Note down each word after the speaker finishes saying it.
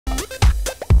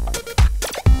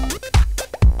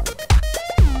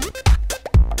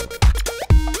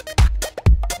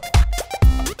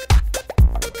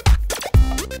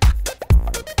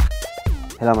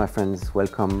Hello my friends,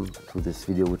 welcome to this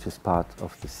video which is part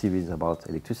of the series about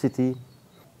electricity.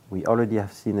 We already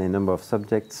have seen a number of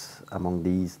subjects, among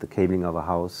these the cabling of a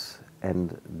house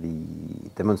and the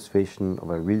demonstration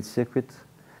of a real circuit.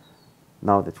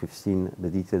 Now that we've seen the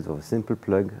details of a simple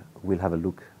plug, we'll have a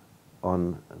look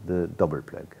on the double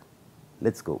plug.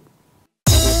 Let's go.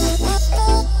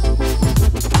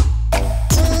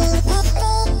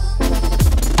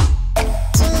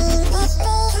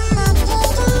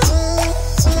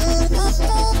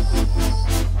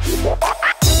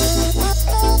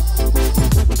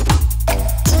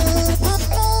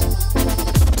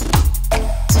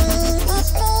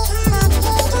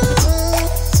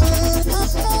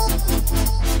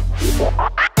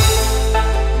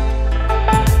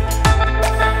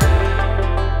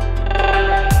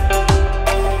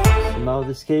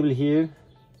 This cable here,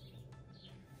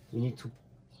 we need to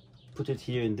put it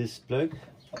here in this plug.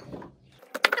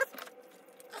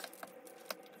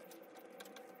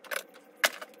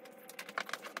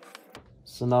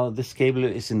 So now this cable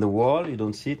is in the wall, you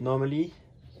don't see it normally,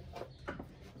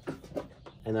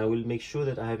 and I will make sure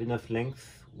that I have enough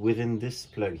length within this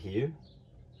plug here,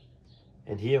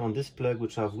 and here on this plug,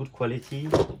 which are of good quality,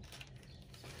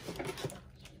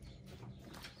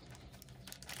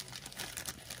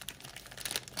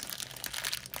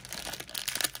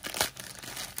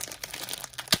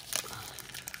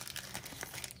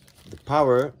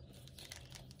 power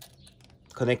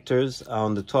connectors are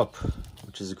on the top,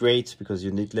 which is great because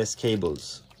you need less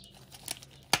cables.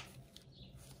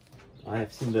 I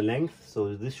have seen the length,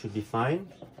 so this should be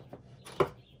fine.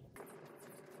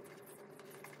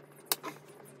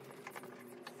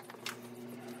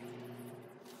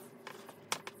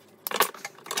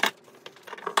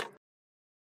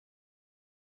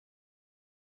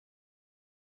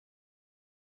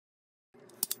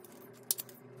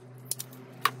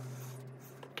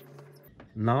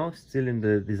 Now, still in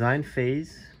the design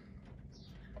phase,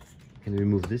 I can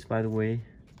remove this by the way,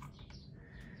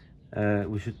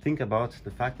 we should think about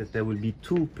the fact that there will be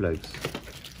two plugs.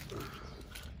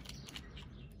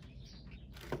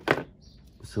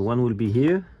 So one will be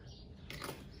here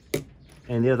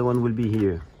and the other one will be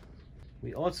here.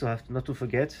 We also have not to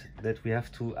forget that we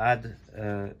have to add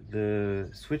the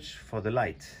switch for the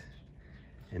light,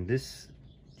 and this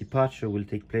departure will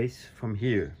take place from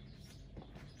here.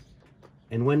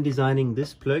 And when designing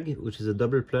this plug, which is a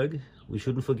double plug, we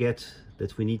shouldn't forget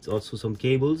that we need also some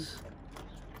cables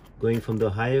going from the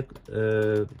higher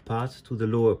part to the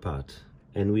lower part.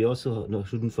 And we also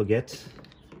shouldn't forget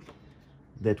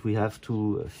that we have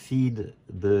to feed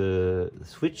the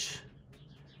switch,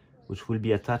 which will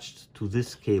be attached to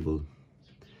this cable.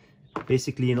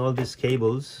 Basically, in all these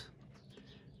cables,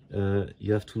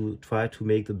 you have to try to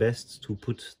make the best to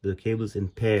put the cables in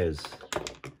pairs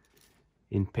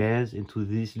into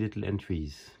these little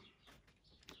entries.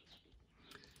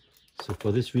 So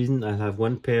for this reason, I have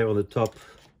one pair on the top,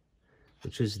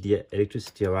 which is the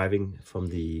electricity arriving from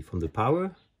the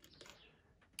power,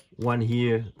 one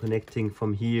here connecting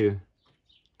from here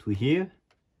to here,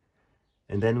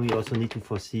 and then we also need to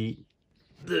foresee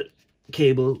the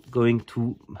cable going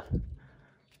to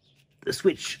the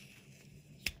switch.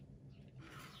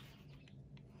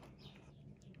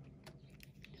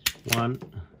 One,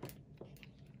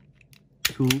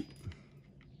 2,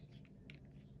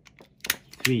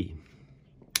 3.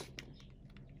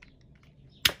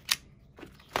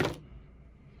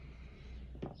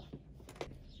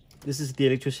 This is the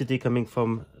electricity coming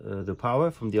from the power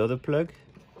from the other plug.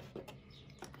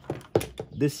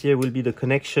 This here will be the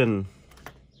connection.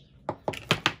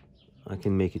 I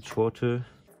can make it shorter.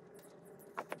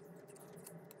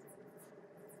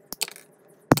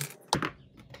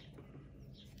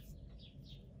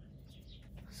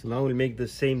 So now we'll make the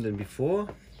same than before.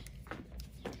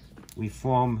 We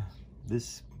form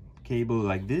this cable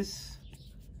like this,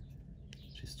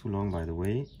 which is too long by the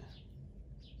way.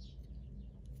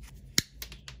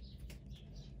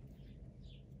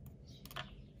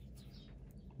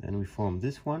 Then we form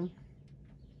this one.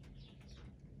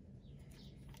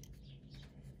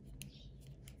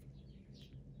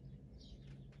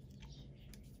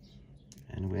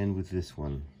 And we end with this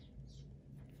one.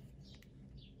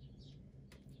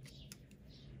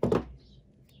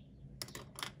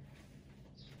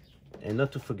 And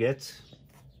not to forget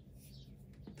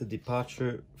the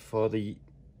departure for the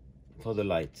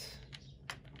light.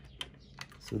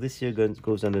 So this here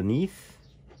goes underneath.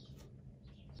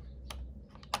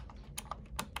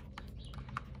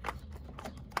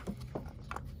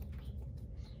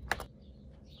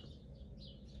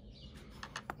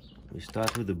 We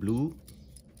start with the blue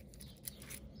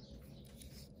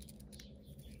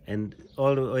and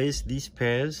always these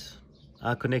pairs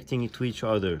are connecting to each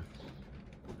other.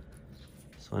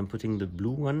 So I'm putting the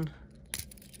blue one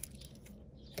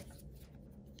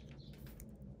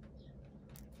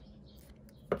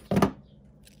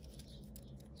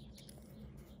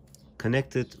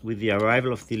connected with the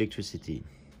arrival of the electricity.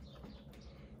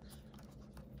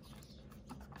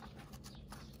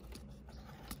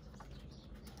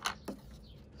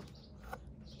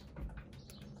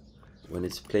 When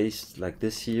it's placed like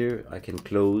this here, I can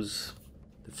close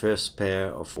the first pair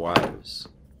of wires.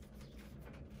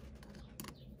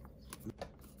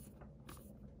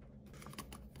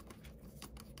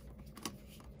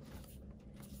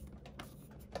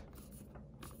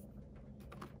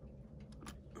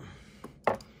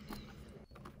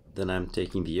 Then I'm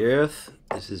taking the earth.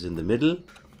 This is in the middle.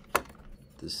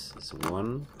 This is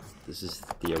one. This is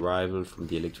the arrival from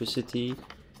the electricity.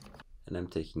 And I'm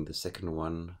taking the second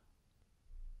one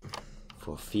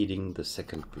for feeding the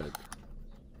second plug.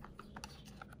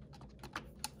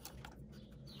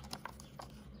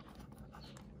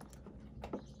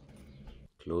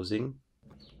 Closing.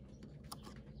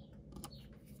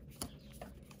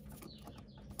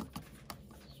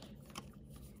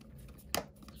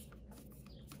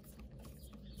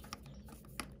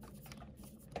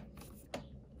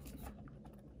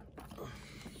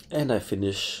 And I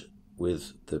finish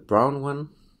with the brown one.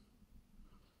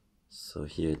 So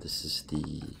here, this is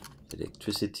the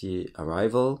electricity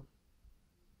arrival.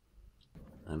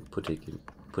 I'm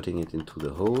putting it into the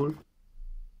hole.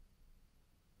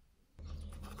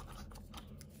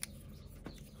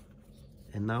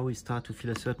 And now we start to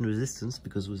feel a certain resistance,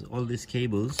 because with all these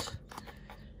cables,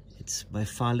 it's by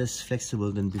far less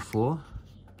flexible than before.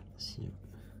 See.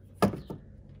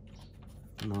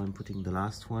 Now I'm putting the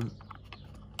last one.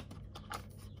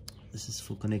 This is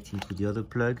for connecting to the other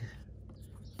plug.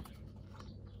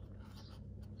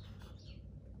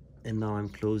 And now I'm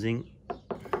closing.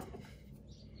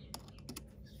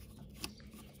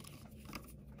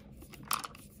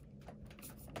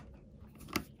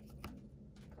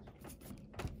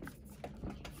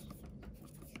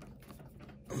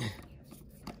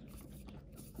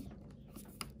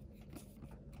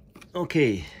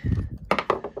 Okay.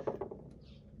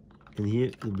 And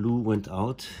here the blue went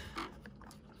out.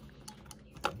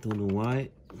 Don't know why.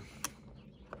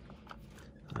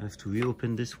 I have to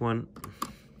reopen this one.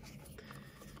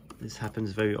 This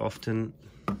happens very often.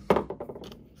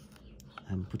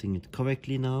 I'm putting it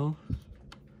correctly now,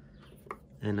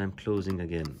 and I'm closing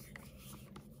again.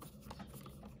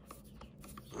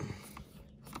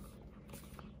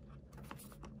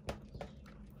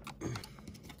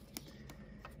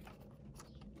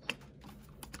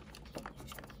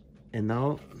 And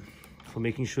now, for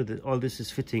making sure that all this is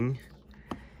fitting,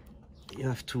 you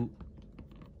have to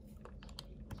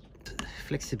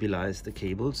flexibilize the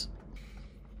cables.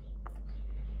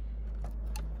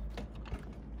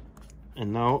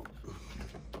 And now,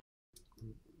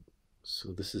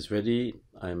 so this is ready.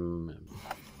 I'm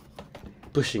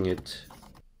pushing it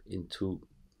into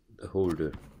the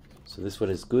holder. So this one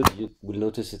is good. You will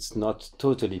notice it's not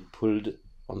totally pulled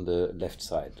on the left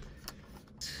side.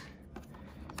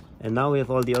 And now we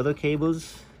have all the other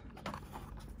cables.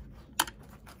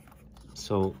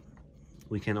 So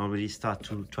we can already start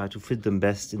to try to fit them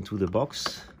best into the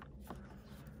box,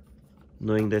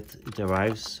 knowing that it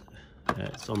arrives.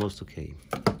 It's almost okay.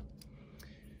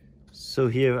 So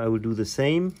here I will do the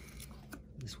same.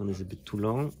 This one is a bit too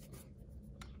long.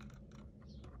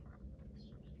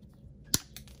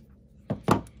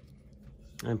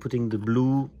 I'm putting the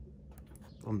blue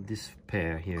on this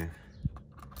pair here.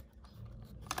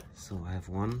 So I have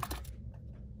one.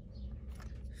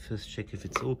 First check if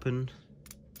it's open.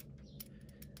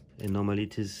 And normally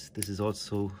this is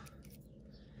also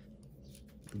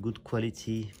good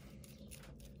quality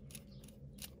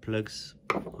plugs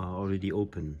are already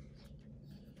open.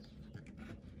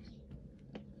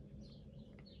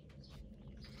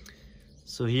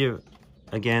 So here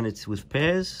again it's with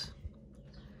pairs.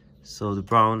 So the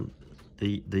brown,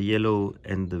 the yellow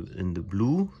and the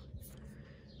blue.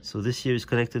 So this here is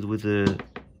connected with the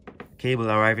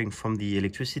cable arriving from the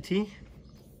electricity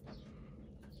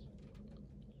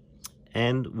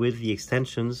and with the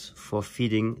extensions for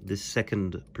feeding the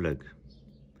second plug.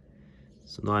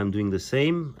 So now I'm doing the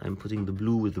same. I'm putting the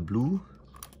blue with the blue,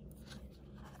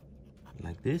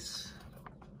 like this.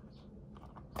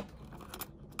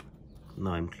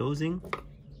 Now I'm closing.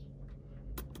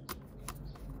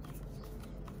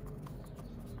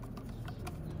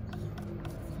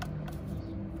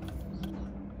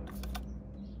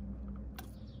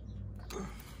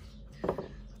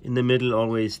 In the middle,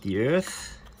 always the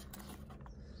earth.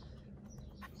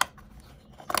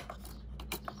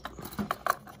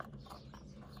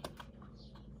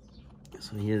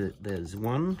 So here there's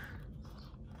one,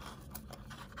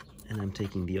 and I'm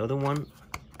taking the other one.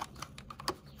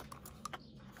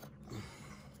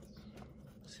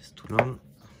 This is too long.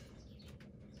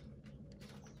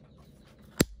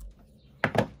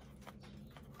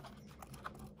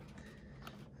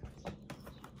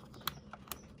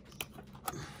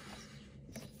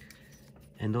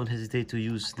 And don't hesitate to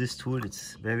use this tool,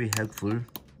 it's very helpful.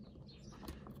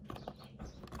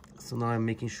 So now I'm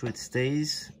making sure it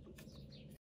stays.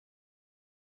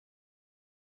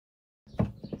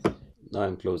 Now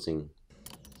I'm closing.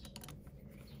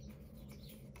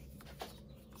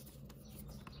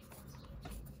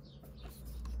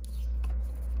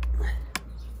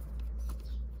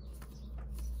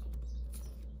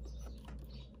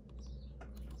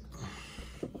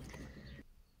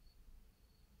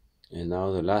 And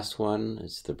now the last one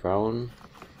is the brown.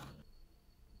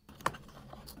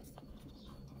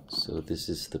 So this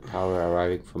is the power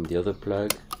arriving from the other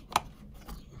plug.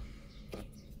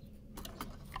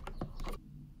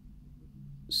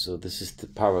 So this is the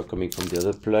power coming from the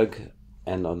other plug,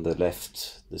 and on the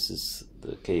left this is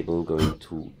the cable going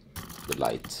to the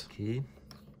light. Okay.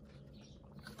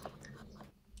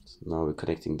 So now we're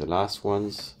connecting the last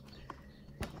ones.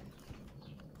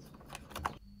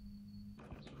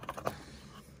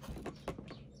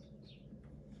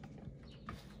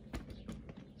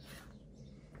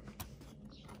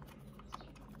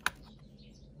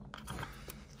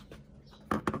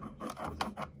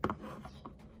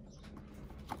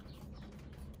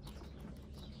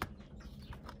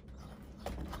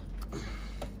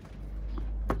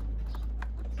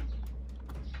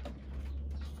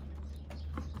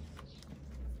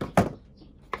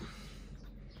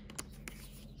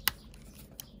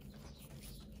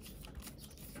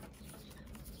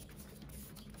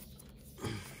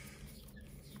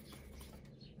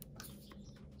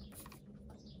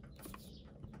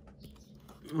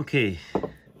 Okay,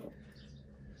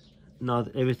 now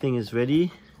that everything is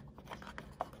ready,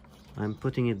 I'm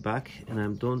putting it back, and I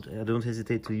don't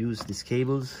hesitate to use these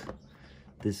cables,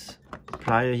 this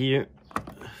plier here,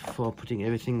 for putting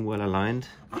everything well aligned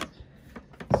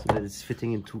so that it's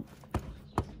fitting into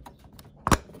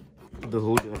the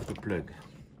holder of the plug.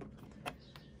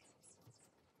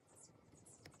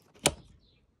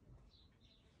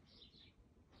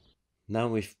 Now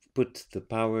we've put the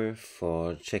power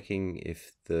for checking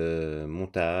if the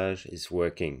montage is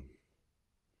working.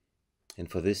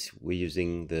 And for this we're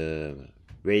using the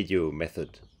radio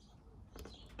method.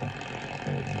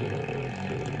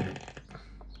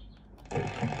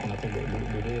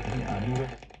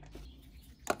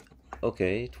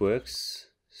 Okay, it works,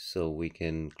 so we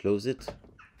can close it.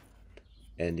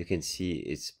 And you can see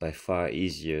it's by far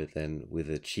easier than with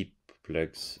the cheap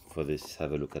plugs. For this,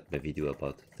 have a look at my video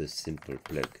about the simple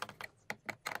plug.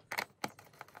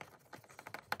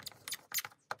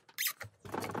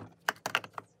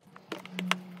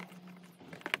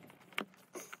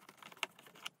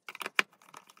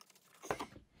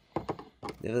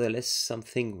 Nevertheless,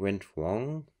 something went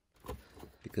wrong,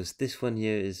 because this one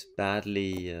here is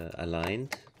badly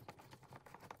aligned.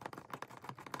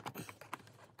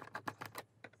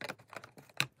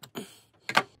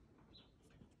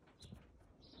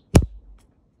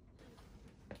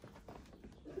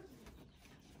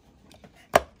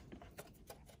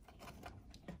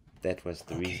 That was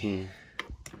the reason.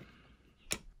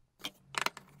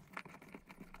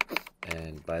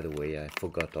 And by the way, I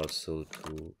forgot also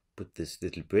to put this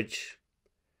little bridge.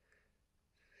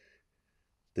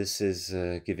 This is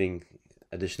giving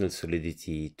additional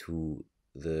solidity to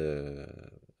the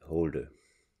holder.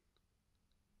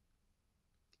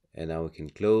 And now we can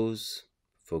close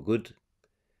for good,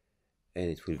 and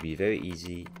it will be very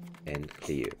easy and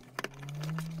clear.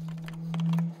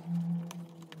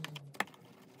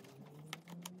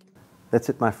 That's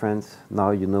it, my friends.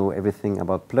 Now you know everything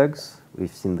about plugs.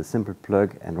 We've seen the simple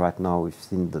plug, and right now we've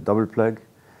seen the double plug.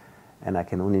 And I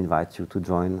can only invite you to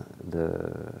join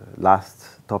the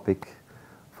last topic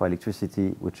for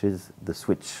electricity, which is the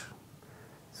switch.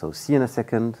 So see you in a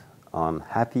second on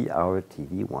Happy Hour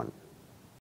TV 1.